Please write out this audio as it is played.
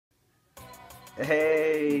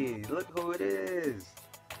Hey, look who it is.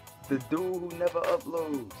 The dude who never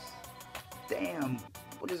uploads. Damn,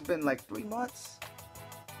 what it's been like 3 months?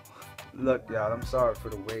 Look, y'all, I'm sorry for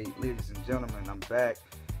the wait. Ladies and gentlemen, I'm back.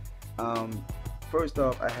 Um, First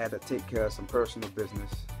off, I had to take care of some personal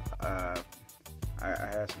business. Uh, I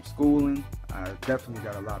had some schooling. I definitely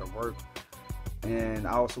got a lot of work. And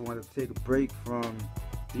I also wanted to take a break from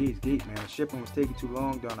Dhgate, man. The shipping was taking too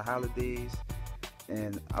long during the holidays.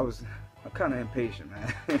 And I'm kind of impatient,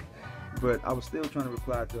 man. But I was still trying to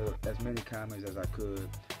reply to as many comments as I could.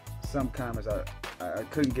 Some comments I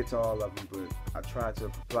couldn't get to all of them, but I tried to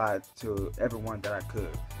reply to everyone that I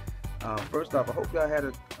could. First off, I hope y'all had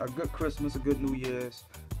a good Christmas, a good New Year's.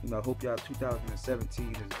 I hope y'all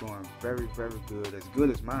 2017 is going very, very good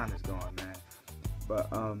as mine is going, man. But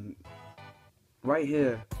right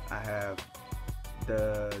here, I have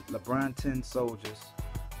the Lebron 10 soldiers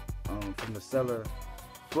from the seller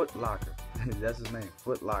Foot Locker. That's his name,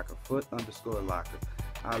 Foot Locker, Foot_Locker.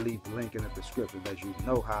 I'll leave the link in the description that you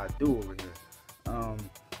know how I do over here.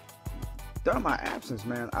 During my absence,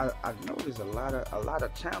 man, I noticed a lot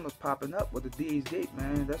of channels popping up with the Dhgate,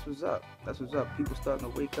 man. That's what's up. That's what's up. People starting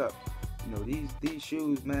to wake up. These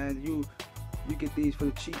shoes, man. You get these for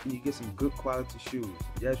the cheap, and you get some good quality shoes.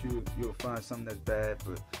 Yes, you'll find something that's bad,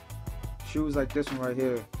 but shoes like this one right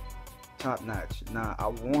here, top notch. Now I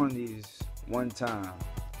worn these one time,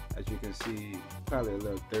 as you can see, probably a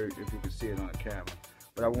little dirt if you can see it on the camera.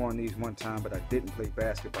 But I worn these one time, but I didn't play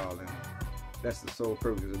basketball in them. That's the sole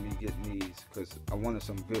purpose of me getting these, because I wanted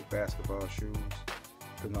some good basketball shoes.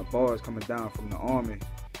 Because my ball is coming down from the army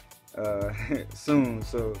soon,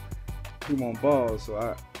 so he want balls. So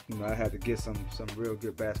I had to get some real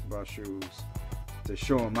good basketball shoes to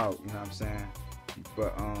show them out. You know what I'm saying?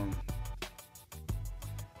 But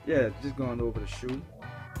yeah, just going over the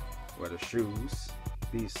shoes.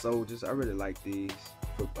 These soldiers, I really like these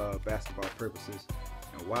for basketball purposes.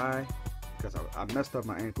 And why? Because I messed up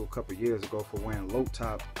my ankle a couple years ago for wearing low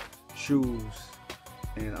top shoes,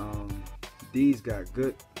 and these got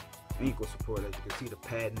good ankle support. As you can see the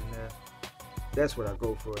padding in there. That's what I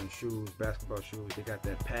go for in shoes, basketball shoes. They got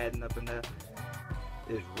that padding up in there.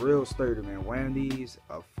 It's real sturdy, man. Wearing these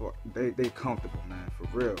are they comfortable, man, for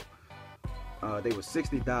real. They were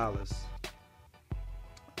 $60,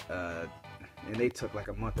 and they took like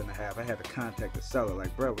a month and a half. I had to contact the seller,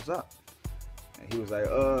 like, bro, what's up? And he was like,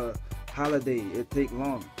 holiday, it take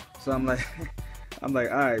long. So I'm like, all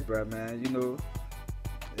right, bro, man.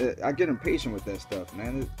 I get impatient with that stuff,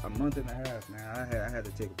 man. It's a month and a half, man. I had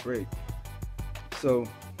to take a break. So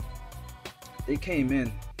it came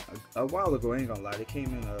in a while ago. I ain't gonna lie, they came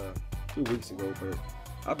in a few weeks ago, but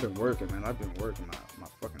I've been working, man. I've been working my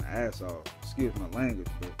fucking ass off. Excuse my language,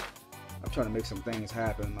 but I'm trying to make some things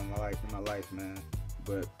happen in my life, man.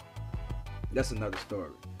 But that's another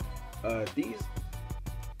story. I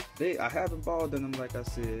haven't balled in them, like I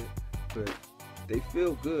said, but they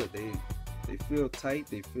feel good. They feel tight.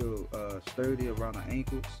 They feel sturdy around the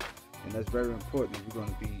ankles, and that's very important. If you're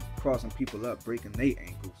going to be crossing people up, breaking their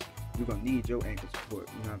ankles, you're going to need your ankle support.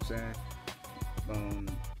 You know what I'm saying?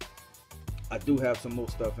 I do have some more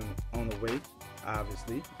stuff on the way.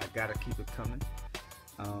 Obviously, I gotta keep it coming.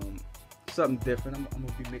 Something different. I'm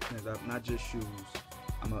gonna be mixing it up, not just shoes.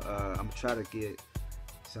 I'm gonna try to get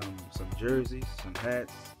some jerseys, some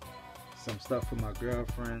hats, some stuff for my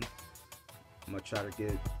girlfriend. I'm gonna try to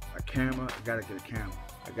get a camera. I gotta get a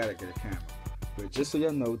camera. But just so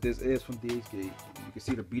y'all know, this is from Dhgate. You can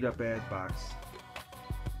see the beat up ass box.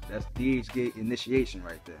 That's Dhgate initiation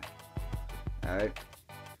right there. Alright.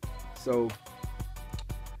 So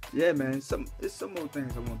yeah, man, there's some more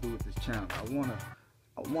things I want to do with this channel.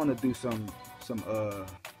 I wanna do some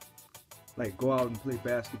like go out and play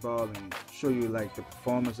basketball and show you like the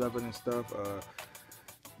performance of it and stuff.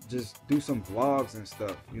 Just do some vlogs and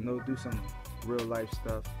stuff, do some real life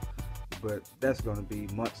stuff. But that's gonna be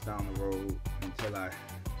months down the road until I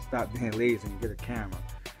stop being lazy and get a camera.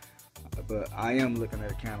 But I am looking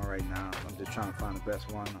at a camera right now. I'm just trying to find the best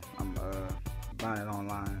one. I'm buying it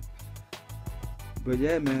online. But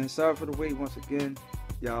yeah, man, sorry for the wait once again.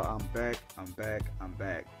 Y'all, I'm back. Alright.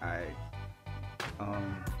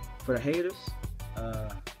 For the haters,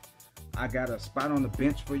 I got a spot on the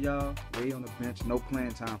bench for y'all. Way on the bench. No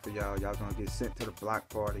playing time for y'all. Y'all gonna get sent to the block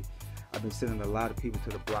party. I've been sending a lot of people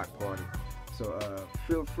to the block party. So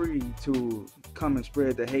feel free to come and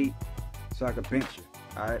spread the hate so I can bench you.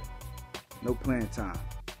 Alright? No playing time.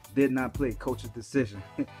 Did not play, coach's decision.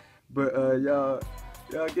 But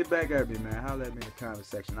y'all get back at me, man. Holler at me in the comment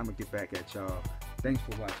section. I'm gonna get back at y'all. Thanks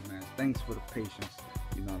for watching, man. Thanks for the patience.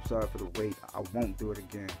 I'm sorry for the wait. I won't do it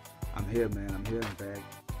again. I'm here, man. I'm here and back.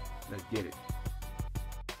 Let's get it.